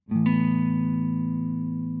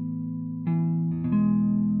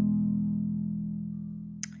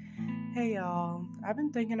Hey y'all, I've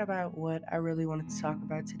been thinking about what I really wanted to talk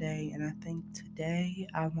about today, and I think today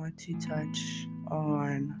I want to touch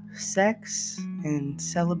on sex and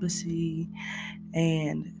celibacy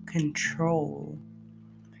and control.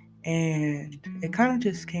 And it kind of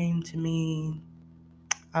just came to me.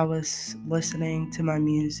 I was listening to my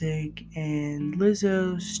music, and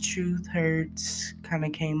Lizzo's Truth Hurts kind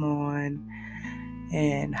of came on,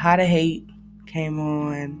 and How to Hate came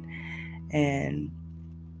on, and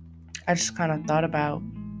I just kind of thought about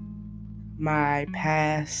my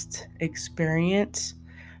past experience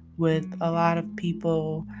with a lot of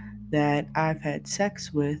people that I've had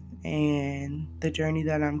sex with and the journey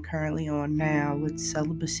that I'm currently on now with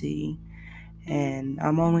celibacy. And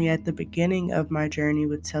I'm only at the beginning of my journey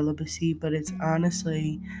with celibacy, but it's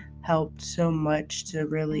honestly helped so much to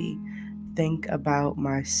really think about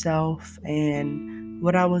myself and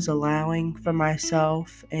what I was allowing for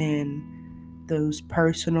myself in those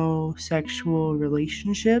personal sexual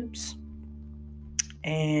relationships.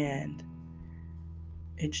 And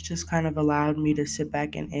it's just kind of allowed me to sit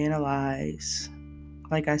back and analyze,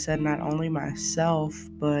 like I said, not only myself,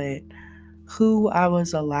 but who I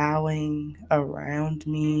was allowing around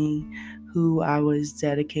me, who I was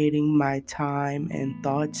dedicating my time and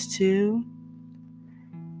thoughts to.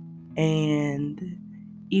 And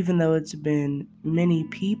even though it's been many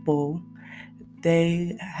people,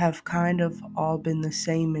 they have kind of all been the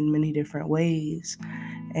same in many different ways.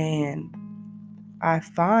 And I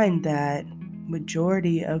find that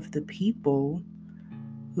majority of the people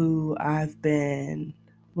who I've been,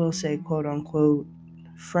 we'll say, quote unquote,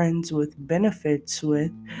 friends with benefits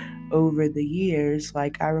with over the years.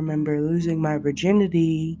 Like, I remember losing my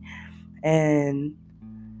virginity, and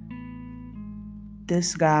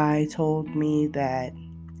this guy told me that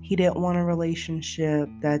he didn't want a relationship,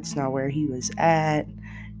 that's not where he was at.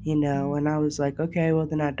 And I was like, okay, well,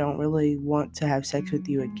 then I don't really want to have sex with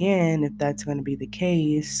you again if that's going to be the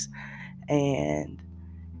case. And,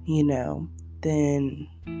 you know, then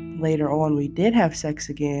later on we did have sex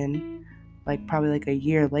again, like probably like a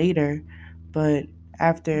year later. But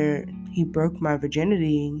after he broke my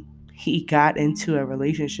virginity, he got into a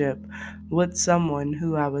relationship with someone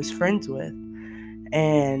who I was friends with.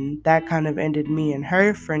 And that kind of ended me and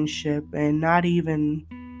her friendship, and not even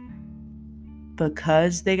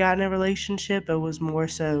because they got in a relationship. It was more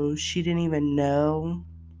so she didn't even know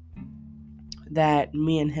that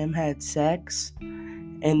me and him had sex.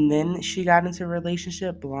 And then she got into a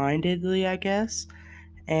relationship blindedly, I guess.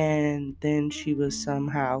 And then she was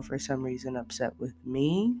somehow, for some reason, upset with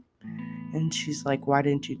me. And she's like, why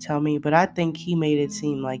didn't you tell me? But I think he made it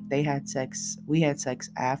seem like they had sex. We had sex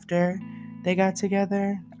after they got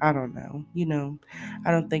together. I don't know. I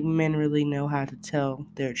don't think men really know how to tell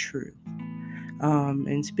their truth.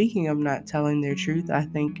 And speaking of not telling their truth, I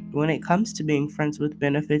think when it comes to being friends with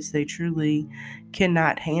benefits, they truly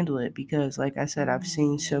cannot handle it because, like I said, I've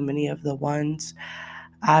seen so many of the ones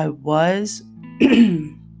I was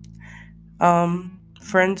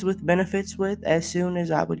friends with benefits with as soon as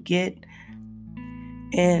I would get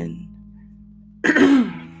in.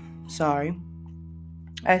 Sorry.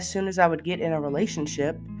 As soon as I would get in a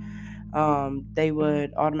relationship, they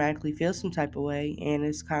would automatically feel some type of way. And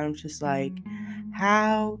it's kind of just like,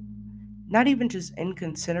 how not even just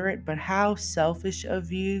inconsiderate, but how selfish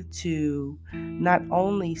of you to not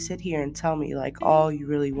only sit here and tell me like all you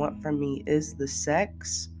really want from me is the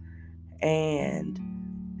sex, and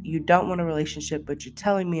you don't want a relationship, but you're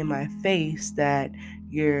telling me in my face that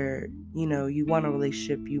you want a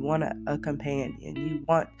relationship, you want a companion, you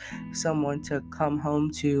want someone to come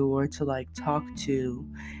home to or to like talk to.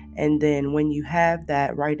 And then when you have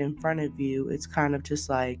that right in front of you, it's kind of just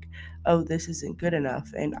like, oh, this isn't good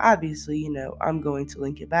enough. And obviously, I'm going to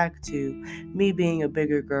link it back to me being a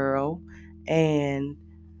bigger girl. And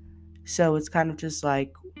so it's kind of just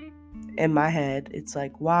like, in my head, it's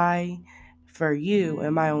like, why for you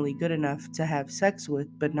am I only good enough to have sex with,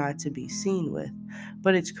 but not to be seen with?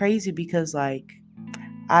 But it's crazy because, like,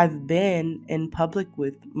 I've been in public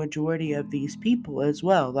with majority of these people as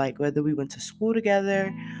well, like whether we went to school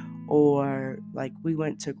together or like we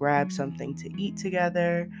went to grab something to eat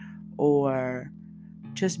together or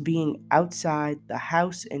just being outside the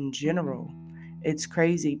house in general. It's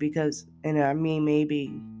crazy because, and I mean,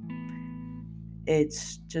 maybe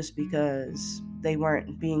it's just because they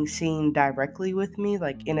weren't being seen directly with me,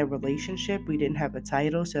 like in a relationship. We didn't have a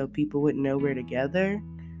title, so people wouldn't know we're together.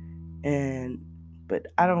 And but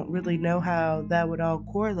I don't really know how that would all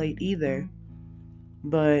correlate either.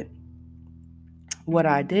 But what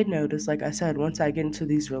I did notice, like I said, once I get into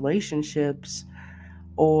these relationships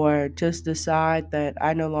or just decide that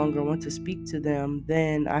I no longer want to speak to them,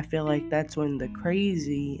 then I feel like that's when the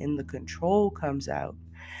crazy and the control comes out.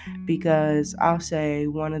 Because I'll say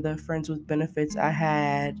one of the friends with benefits I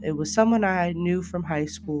had, it was someone I knew from high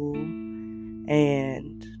school,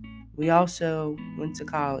 and we also went to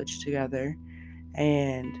college together,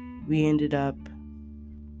 and we ended up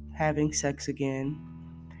having sex again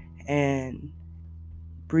and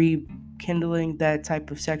rekindling that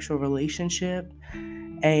type of sexual relationship.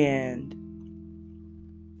 And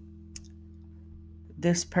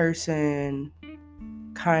this person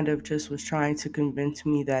kind of just was trying to convince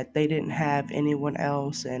me that they didn't have anyone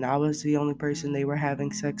else and I was the only person they were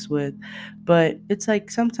having sex with. But it's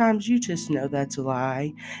like sometimes you just know that's a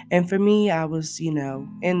lie. And for me, I was, in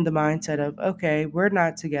the mindset of, okay, we're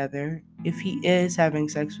not together. If he is having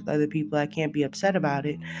sex with other people, I can't be upset about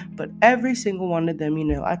it. But every single one of them,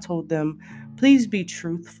 I told them, please be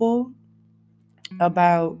truthful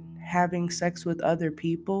about having sex with other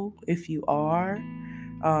people if you are,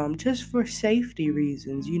 just for safety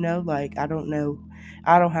reasons, like I don't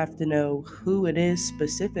have to know who it is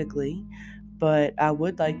specifically, but I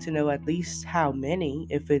would like to know at least how many,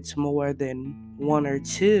 if it's more than one or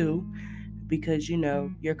two, because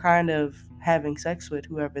you're kind of having sex with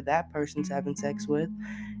whoever that person's having sex with.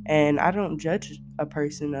 And I don't judge a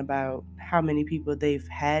person about how many people they've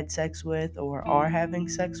had sex with or are having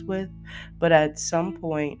sex with, but at some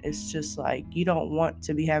point it's just like you don't want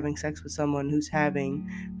to be having sex with someone who's having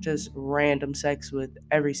just random sex with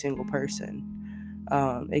every single person,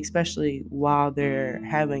 especially while they're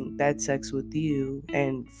having that sex with you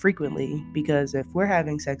and frequently. Because if we're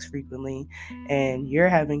having sex frequently and you're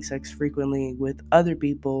having sex frequently with other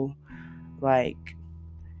people, like,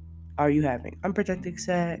 are you having unprotected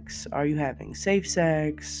sex? Are you having safe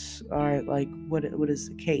sex? Or like what is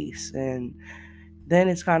the case? And then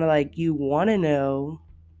it's kind of like you want to know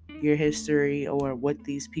your history or what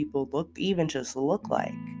these people look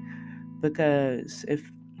like, because if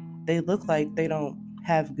they look like they don't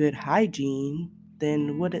have good hygiene,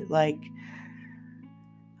 then what it like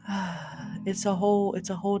it's a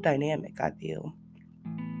whole dynamic, I feel.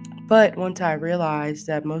 But once I realized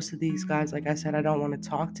that most of these guys, like I said, I don't want to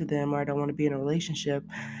talk to them or I don't want to be in a relationship,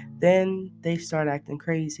 then they start acting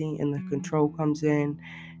crazy and the control comes in.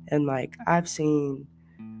 And like I've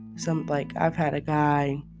had a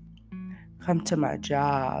guy come to my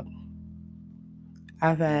job.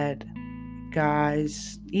 I've had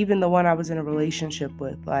guys, even the one I was in a relationship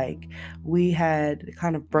with, like we had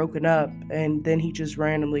kind of broken up and then he just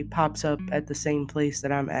randomly pops up at the same place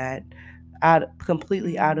that I'm at,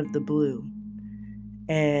 completely out of the blue.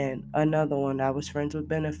 And another one I was friends with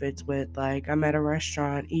benefits with, like I'm at a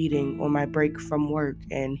restaurant eating on my break from work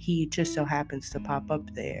and he just so happens to pop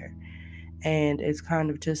up there. And it's kind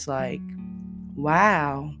of just like,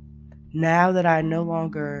 wow, now that I no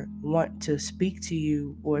longer want to speak to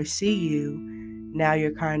you or see you, now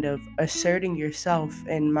you're kind of asserting yourself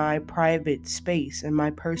in my private space, in my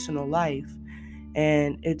personal life.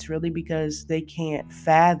 And it's really because they can't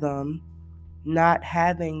fathom not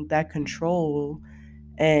having that control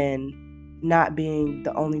and not being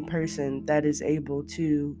the only person that is able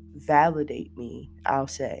to validate me, I'll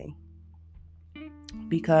say.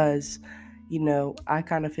 Because, I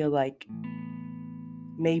kind of feel like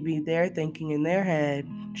maybe they're thinking in their head,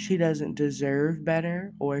 she doesn't deserve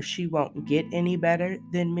better or she won't get any better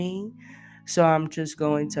than me. So I'm just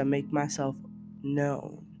going to make myself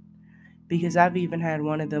known. Because I've even had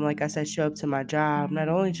one of them, like I said, show up to my job. Not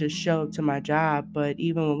only just show up to my job, but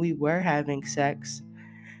even when we were having sex,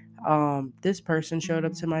 this person showed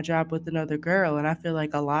up to my job with another girl. And I feel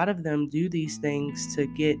like a lot of them do these things to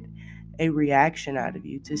get a reaction out of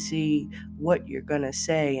you, to see what you're going to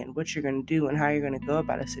say and what you're going to do and how you're going to go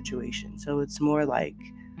about a situation. So it's more like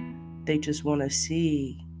they just want to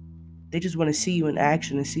see. They just want to see you in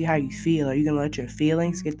action and see how you feel. Are you going to let your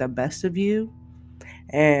feelings get the best of you?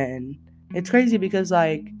 And it's crazy because,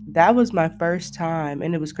 like, that was my first time.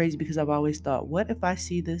 And it was crazy because I've always thought, what if I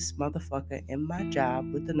see this motherfucker in my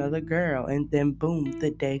job with another girl? And then, boom,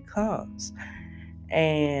 the day comes.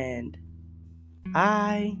 And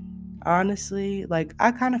I honestly, like,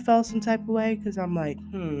 I kind of felt some type of way because I'm like,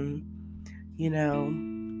 you know,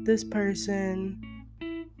 this person,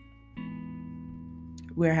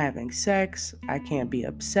 we're having sex. I can't be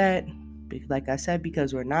upset, like I said,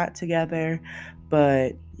 because we're not together.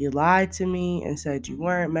 But you lied to me and said you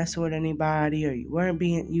weren't messing with anybody or you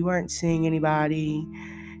weren't seeing anybody.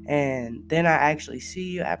 And then I actually see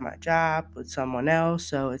you at my job with someone else.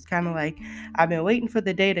 So it's kind of like I've been waiting for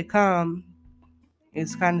the day to come.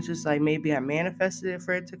 It's kind of just like maybe I manifested it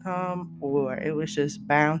for it to come or it was just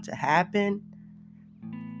bound to happen.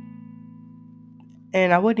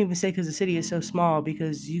 And I wouldn't even say because the city is so small,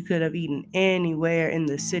 because you could have eaten anywhere in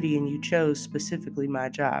the city and you chose specifically my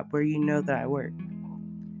job where you know that I work.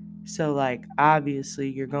 So, like, obviously,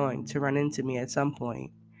 you're going to run into me at some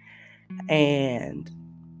point. And,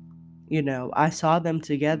 I saw them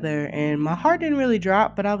together and my heart didn't really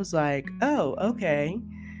drop, but I was like, oh, okay.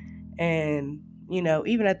 And,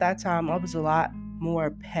 even at that time, I was a lot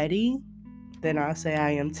more petty than I'll say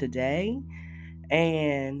I am today.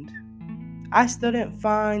 And I still didn't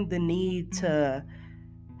find the need to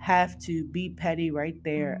have to be petty right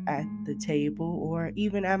there at the table or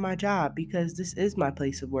even at my job, because this is my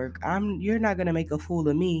place of work. You're not going to make a fool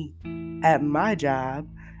of me at my job.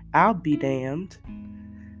 I'll be damned.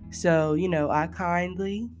 So, I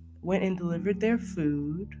kindly went and delivered their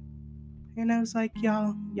food, and I was like,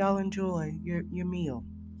 y'all enjoy your meal,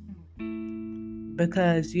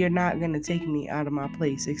 because you're not going to take me out of my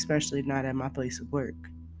place, especially not at my place of work.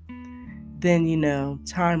 Then,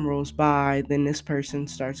 time rolls by. Then this person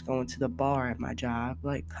starts going to the bar at my job.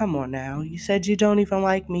 Like, come on now. You said you don't even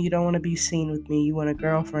like me. You don't want to be seen with me. You want a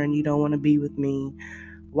girlfriend. You don't want to be with me.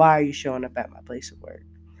 Why are you showing up at my place of work?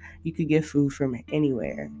 You could get food from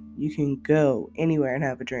anywhere. You can go anywhere and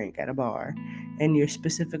have a drink at a bar. And you're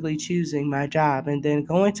specifically choosing my job and then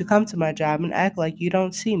going to come to my job and act like you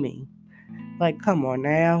don't see me. Like, come on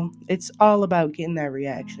now. It's all about getting that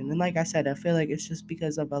reaction. And like I said, I feel like it's just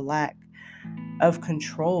because of a lack of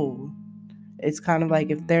control. It's kind of like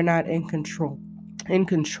if they're not in control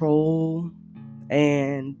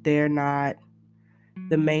and they're not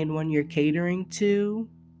the main one you're catering to,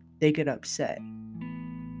 they get upset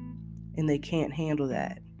and they can't handle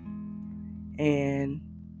that. And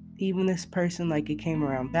even this person, like, it came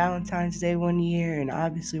around Valentine's Day one year and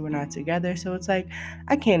obviously we're not together, so it's like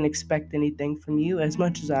I can't expect anything from you as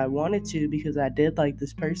much as I wanted to, because I did like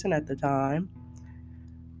this person at the time,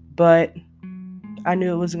 but I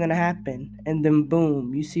knew it wasn't going to happen. And then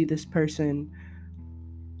boom, you see this person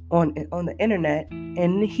on the internet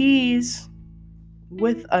and he's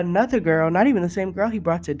with another girl, not even the same girl he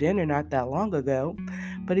brought to dinner not that long ago,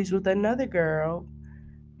 but he's with another girl,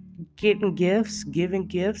 getting gifts, giving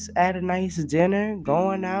gifts at a nice dinner,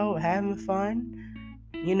 going out, having fun.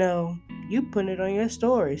 You putting it on your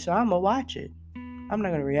story, so I'm gonna watch it. I'm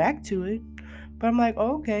not gonna react to it, but I'm like,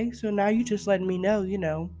 oh, okay, so now you just letting me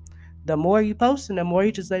know, the more you post and the more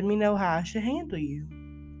you just letting me know how I should handle you.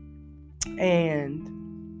 And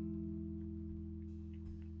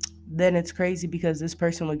then it's crazy because this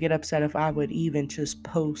person would get upset if I would even just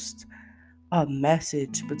post a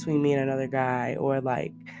message between me and another guy, or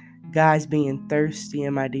like guys being thirsty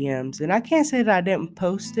in my DMs. And I can't say that I didn't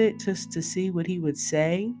post it just to see what he would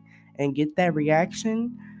say and get that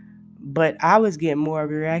reaction, but I was getting more of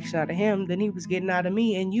a reaction out of him than he was getting out of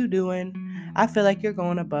me. And I feel like you're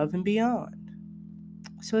going above and beyond.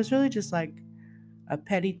 So it's really just like a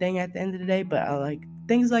petty thing at the end of the day, but I like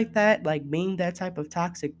things like that, like being that type of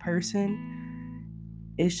toxic person.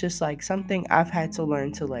 It's just like something I've had to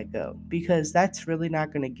learn to let go, because that's really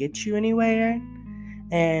not going to get you anywhere.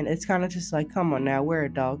 And it's kind of just like, come on now, we're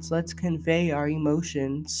adults. Let's convey our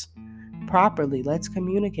emotions properly. Let's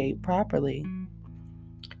communicate properly.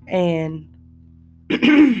 And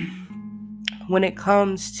when it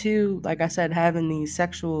comes to, like I said, having these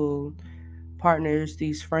sexual partners,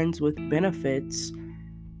 these friends with benefits,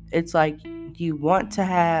 it's like you want to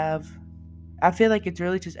have, I feel like it's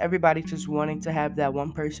really just everybody just wanting to have that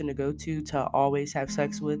one person to go to always have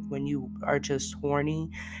sex with when you are just horny,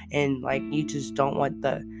 and like you just don't want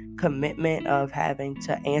the commitment of having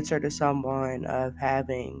to answer to someone, of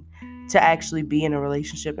having to actually be in a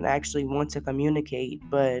relationship and actually want to communicate.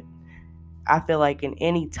 But I feel like in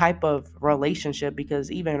any type of relationship,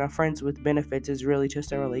 because even a friends with benefits is really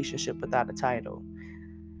just a relationship without a title,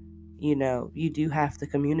 you do have to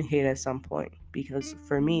communicate at some point. Because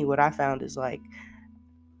for me, what I found is like,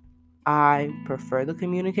 I prefer the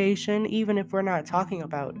communication, even if we're not talking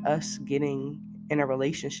about us getting in a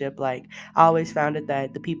relationship. Like, I always found it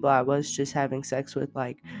that the people I was just having sex with,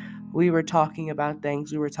 like, we were talking about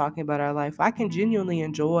things, we were talking about our life. I can genuinely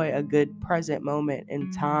enjoy a good present moment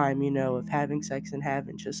in time, of having sex and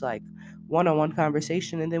having just like one on one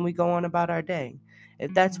conversation, and then we go on about our day.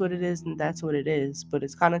 If that's what it is, then that's what it is. But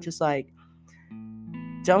it's kind of just like,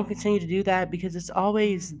 don't continue to do that, because it's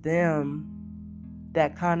always them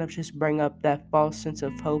that kind of just bring up that false sense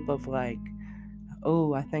of hope of like,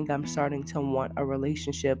 oh, I think I'm starting to want a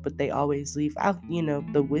relationship, but they always leave out,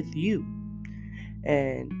 the with you.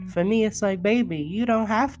 And for me, it's like, baby, you don't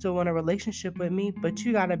have to want a relationship with me, but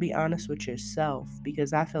you got to be honest with yourself,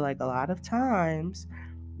 because I feel like a lot of times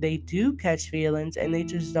they do catch feelings and they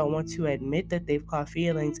just don't want to admit that they've caught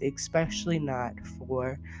feelings, especially not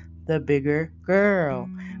for the bigger girl.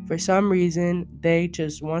 For some reason, they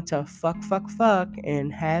just want to fuck,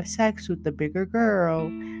 and have sex with the bigger girl.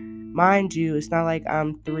 Mind you, it's not like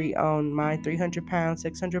I'm three on my 300 pound,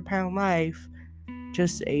 600 pound life,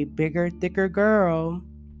 just a bigger, thicker girl.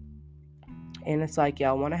 And it's like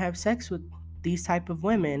y'all want to have sex with these type of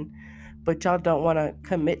women, but y'all don't want to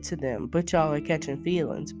commit to them, but y'all are catching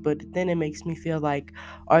feelings. But then it makes me feel like,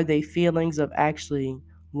 are they feelings of actually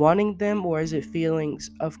wanting them, or is it feelings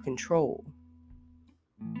of control?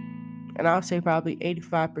 And I'll say probably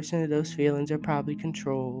 85% of those feelings are probably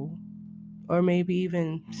control, or maybe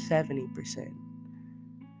even 70%.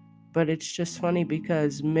 But it's just funny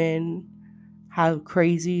because men, how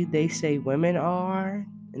crazy they say women are,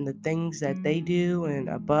 and the things that they do and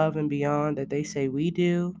above and beyond that they say we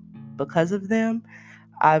do because of them.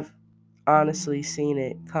 I've honestly seen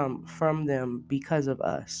it come from them because of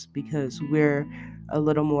us, because we're a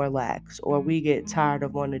little more lax, or we get tired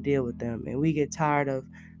of wanting to deal with them, and we get tired of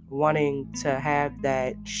wanting to have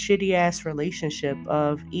that shitty ass relationship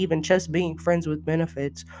of even just being friends with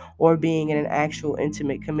benefits or being in an actual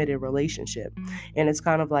intimate committed relationship. And it's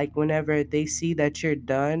kind of like whenever they see that you're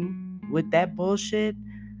done with that bullshit,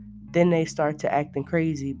 then they start to acting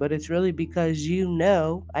crazy. But it's really because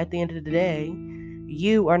at the end of the day,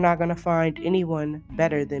 you are not going to find anyone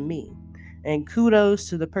better than me. And kudos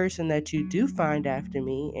to the person that you do find after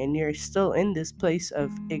me, and you're still in this place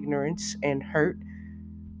of ignorance and hurt,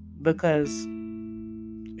 because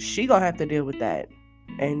she gonna have to deal with that.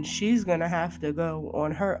 And she's gonna have to go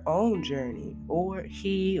on her own journey, or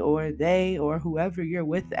he, or they, or whoever you're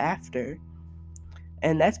with after.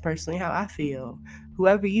 And that's personally how I feel.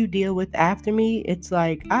 Whoever you deal with after me, it's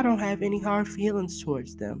like I don't have any hard feelings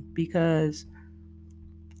towards them, because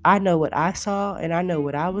I know what I saw and I know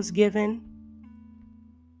what I was given.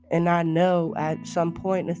 And I know at some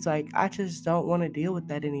point it's like I just don't want to deal with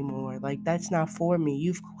that anymore. Like, that's not for me.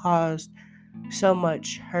 You've caused so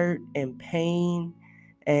much hurt and pain,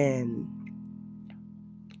 and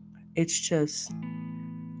it's just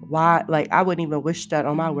why, like, I wouldn't even wish that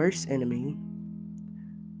on my worst enemy.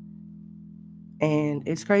 And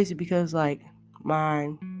it's crazy because, like, I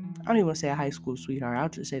don't even want to say a high school sweetheart, I'll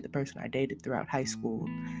just say the person I dated throughout high school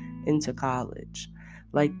into college.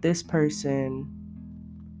 Like, this person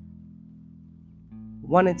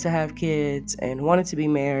wanted to have kids and wanted to be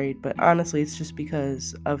married, but honestly, it's just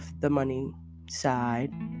because of the money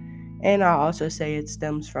side. And I'll also say it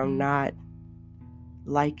stems from not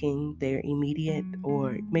liking their immediate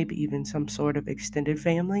or maybe even some sort of extended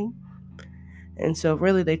family. And so,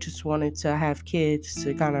 really, they just wanted to have kids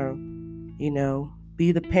to kind of,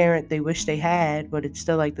 be the parent they wish they had, but it's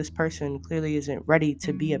still like this person clearly isn't ready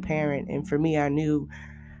to be a parent. And for me, I knew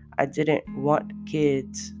I didn't want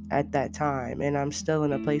kids at that time. And I'm still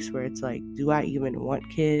in a place where it's like, do I even want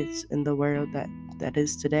kids in the world that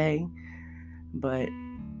is today? But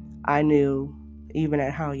I knew, even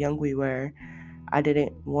at how young we were, I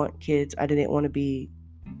didn't want kids. I didn't want to be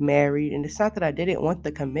married. And it's not that I didn't want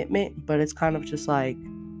the commitment, but it's kind of just like,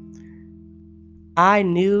 I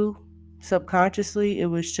knew subconsciously it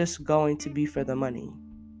was just going to be for the money.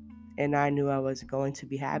 And I knew I wasn't going to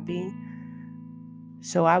be happy.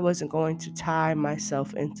 So I wasn't going to tie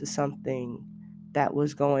myself into something that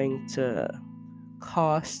was going to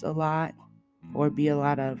cost a lot or be a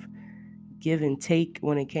lot of give and take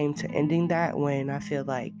when it came to ending that, when I feel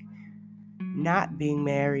like not being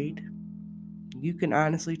married, you can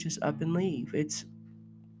honestly just up and leave. It's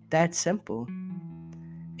that simple.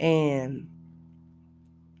 And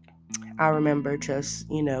I remember just,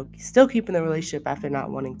 still keeping the relationship after not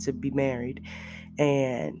wanting to be married.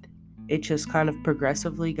 And it just kind of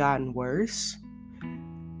progressively gotten worse.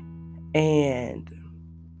 And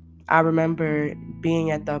I remember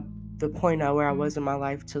being at the point now where I was in my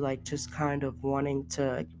life to, like, just kind of wanting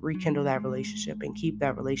to rekindle that relationship and keep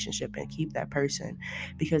that relationship and keep that person,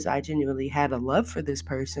 because I genuinely had a love for this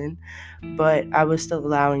person, but I was still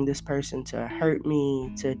allowing this person to hurt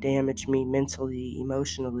me, to damage me mentally,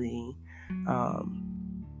 emotionally,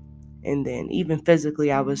 and then even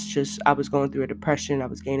physically. I was going through a depression. I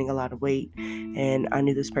was gaining a lot of weight, and I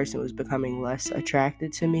knew this person was becoming less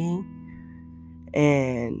attracted to me.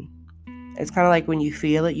 And it's kind of like when you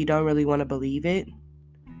feel it, you don't really want to believe it.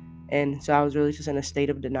 And so I was really just in a state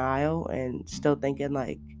of denial and still thinking,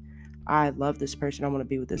 like, I love this person. I want to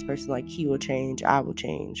be with this person. Like, he will change. I will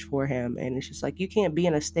change for him. And it's just like, you can't be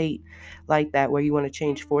in a state like that where you want to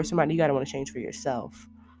change for somebody. You got to want to change for yourself.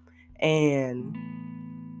 And,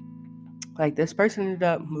 like, this person ended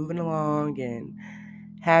up moving along, and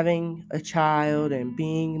having a child and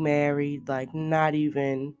being married, like not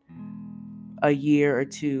even a year or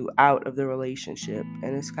two out of the relationship.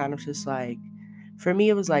 And it's kind of just like, for me,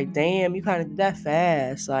 it was like, damn, you kind of did that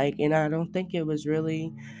fast. Like, and I don't think it was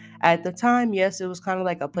really, at the time, yes, it was kind of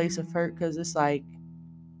like a place of hurt because it's like,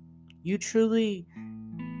 you truly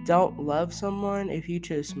don't love someone if you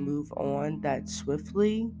just move on that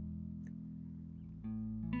swiftly.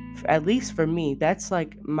 At least for me, that's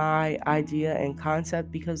like my idea and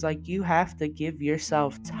concept, because like you have to give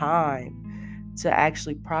yourself time to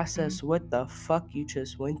actually process what the fuck you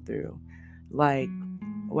just went through. Like,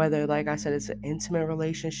 whether, like I said, it's an intimate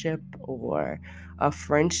relationship or a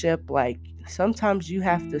friendship, like sometimes you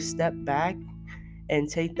have to step back and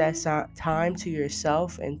take that time to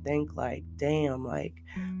yourself and think like, damn, like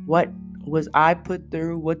what was I put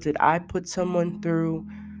through? What did I put someone through?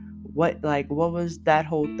 What was that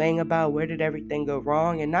whole thing about? Where did everything go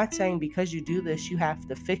wrong? And not saying because you do this you have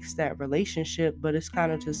to fix that relationship, but it's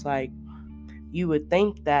kind of just like, you would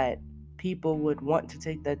think that people would want to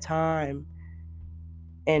take that time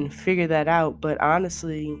and figure that out, but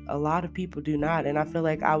honestly a lot of people do not. And I feel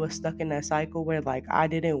like I was stuck in that cycle where like I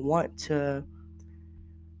didn't want to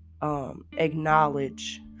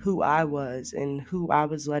acknowledge who I was and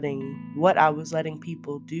what I was letting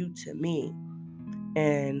people do to me.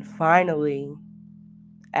 And finally,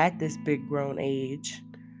 at this big grown age,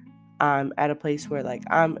 I'm at a place where like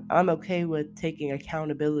I'm okay with taking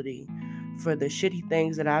accountability for the shitty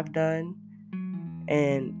things that I've done,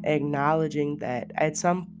 and acknowledging that at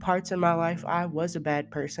some parts in my life I was a bad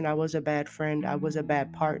person, I was a bad friend, I was a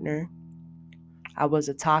bad partner, I was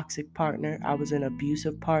a toxic partner, I was an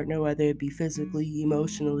abusive partner, whether it be physically,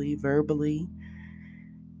 emotionally, verbally.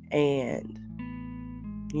 And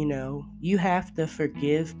you have to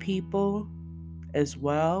forgive people as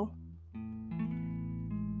well,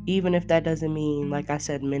 even if that doesn't mean, like I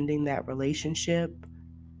said, mending that relationship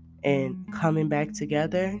and coming back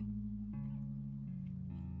together.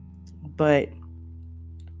 But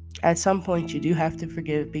at some point, you do have to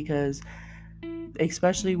forgive, because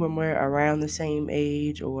especially when we're around the same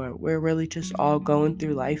age, or we're really just all going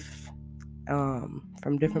through life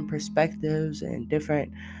from different perspectives and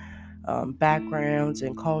different backgrounds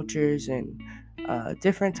and cultures and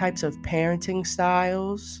different types of parenting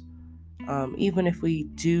styles. Even if we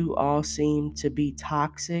do all seem to be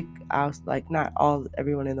toxic, I'll like not all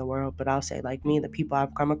everyone in the world, but I'll say like me and the people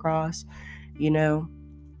I've come across, you know,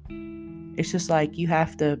 it's just like you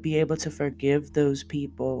have to be able to forgive those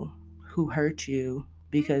people who hurt you,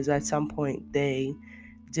 because at some point they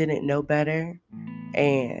didn't know better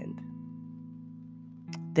and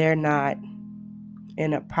they're not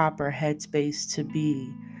in a proper headspace to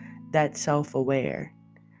be that self-aware.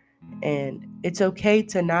 And it's okay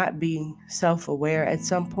to not be self-aware at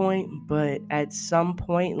some point, but at some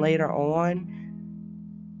point later on,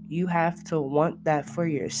 you have to want that for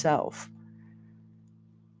yourself.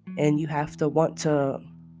 And you have to want to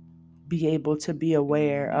be able to be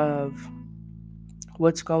aware of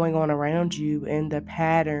what's going on around you and the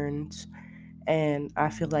patterns. And I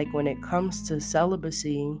feel like when it comes to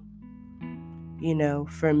celibacy,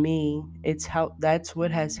 for me, that's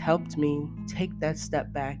what has helped me take that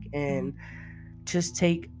step back and just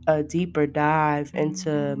take a deeper dive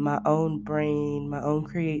into my own brain, my own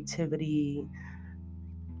creativity,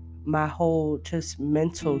 my whole just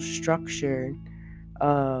mental structure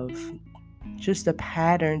of just the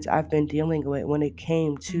patterns I've been dealing with when it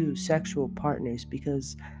came to sexual partners.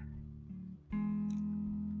 Because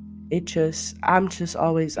I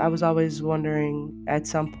was always wondering at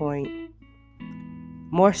some point,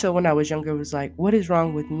 more so when I was younger, was like, what is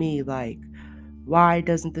wrong with me? Like, why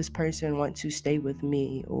doesn't this person want to stay with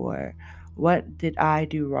me? Or what did I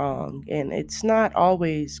do wrong? And it's not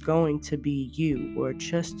always going to be you or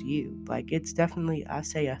just you. Like, it's definitely, I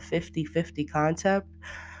say, a 50-50 concept.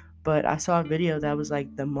 But I saw a video that was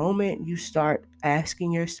like, the moment you start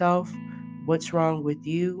asking yourself what's wrong with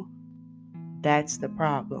you, that's the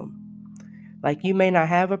problem. Like, you may not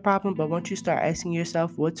have a problem, but once you start asking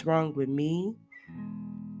yourself what's wrong with me,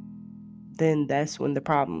 then that's when the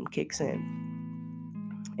problem kicks in.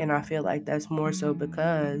 And I feel like that's more so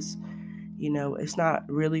because, it's not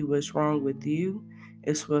really what's wrong with you,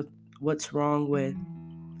 it's what's wrong with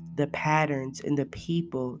the patterns and the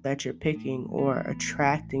people that you're picking or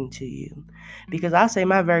attracting to you. Because I'll say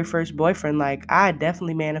my very first boyfriend, like, I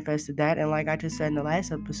definitely manifested that. And like I just said in the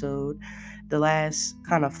last episode, the last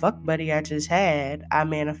kind of fuck buddy I just had, I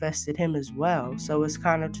manifested him as well. So it's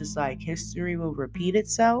kind of just like history will repeat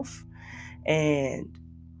itself. And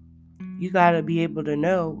you got to be able to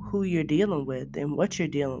know who you're dealing with and what you're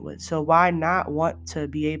dealing with. So why not want to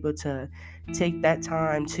be able to take that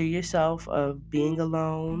time to yourself of being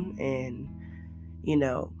alone. And, you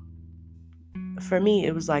know, for me,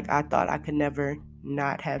 it was like I thought I could never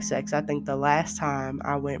not have sex. I think the last time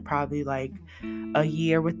I went probably like a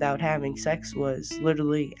year without having sex was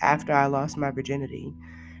literally after I lost my virginity.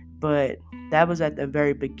 But that was at the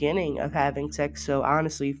very beginning of having sex. So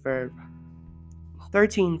honestly, for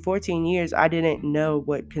 13, 14 years, I didn't know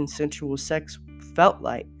what consensual sex felt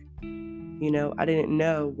like. I didn't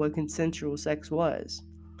know what consensual sex was.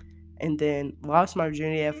 And then lost my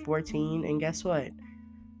virginity at 14. And guess what?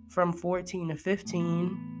 From 14 to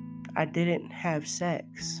 15, I didn't have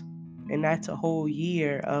sex. And that's a whole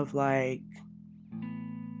year of like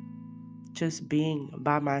just being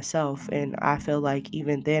by myself. And I feel like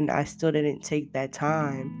even then, I still didn't take that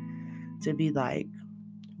time to be like,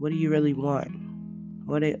 what do you really want?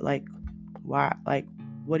 Why, like,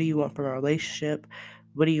 what do you want from a relationship?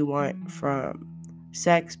 What do you want from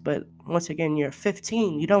sex? But once again, you're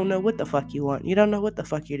 15. You don't know what the fuck you want. You don't know what the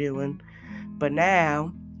fuck you're doing. But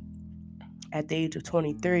now, at the age of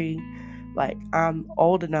 23, like, I'm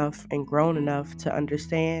old enough and grown enough to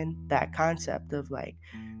understand that concept of like,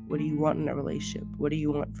 what do you want in a relationship? What do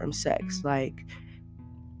you want from sex? Like,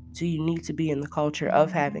 do you need to be in the culture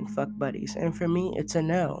of having fuck buddies? And for me, it's a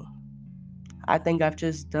no. I think I've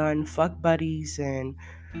just done fuck buddies and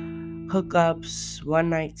hookups, one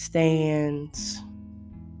night stands.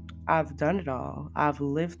 I've done it all. I've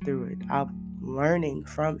lived through it. I'm learning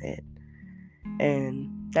from it. And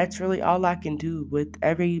that's really all I can do with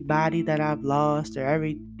everybody that I've lost, or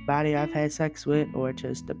everybody I've had sex with, or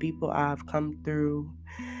just the people I've come through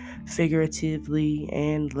figuratively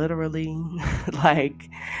and literally. Like,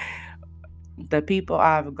 the people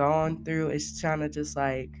I've gone through is kind of just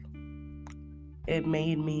like, it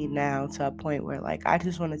made me now to a point where like I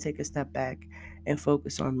just want to take a step back and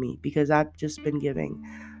focus on me, because I've just been giving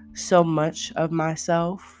so much of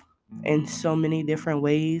myself in so many different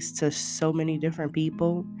ways to so many different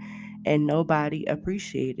people, and nobody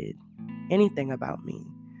appreciated anything about me.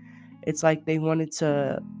 It's like they wanted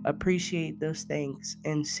to appreciate those things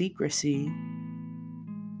in secrecy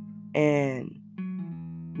and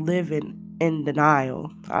live in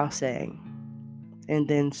denial, I'll say, and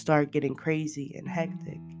then start getting crazy and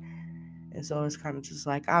hectic. And so it's kind of just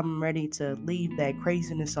like, I'm ready to leave that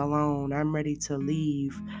craziness alone. I'm ready to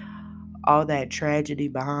leave all that tragedy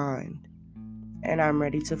behind. And I'm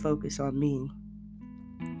ready to focus on me.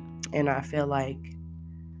 And I feel like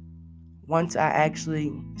once I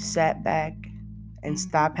actually sat back and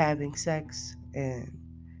stopped having sex and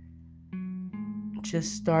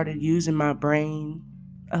just started using my brain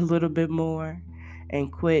a little bit more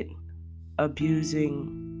and quit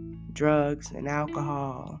abusing drugs and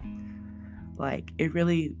alcohol, like, it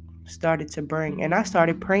really started to bring, and I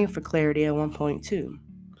started praying for clarity at one point too.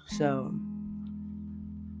 So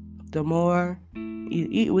the more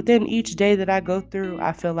within each day that I go through,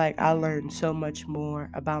 I feel like I learn so much more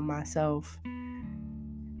about myself.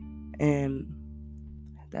 And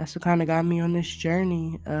that's what kind of got me on this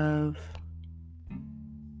journey of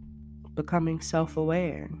becoming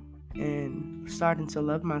self-aware and starting to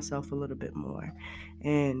love myself a little bit more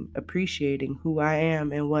and appreciating who I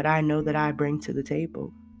am and what I know that I bring to the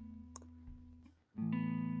table.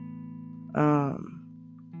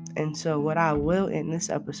 And so what I will end this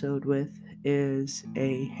episode with is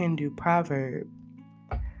a Hindu proverb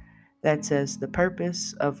that says, the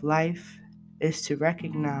purpose of life is to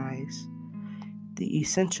recognize the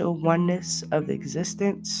essential oneness of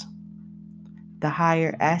existence, the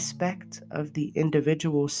higher aspect of the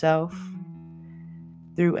individual self,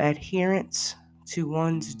 through adherence to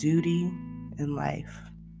one's duty in life.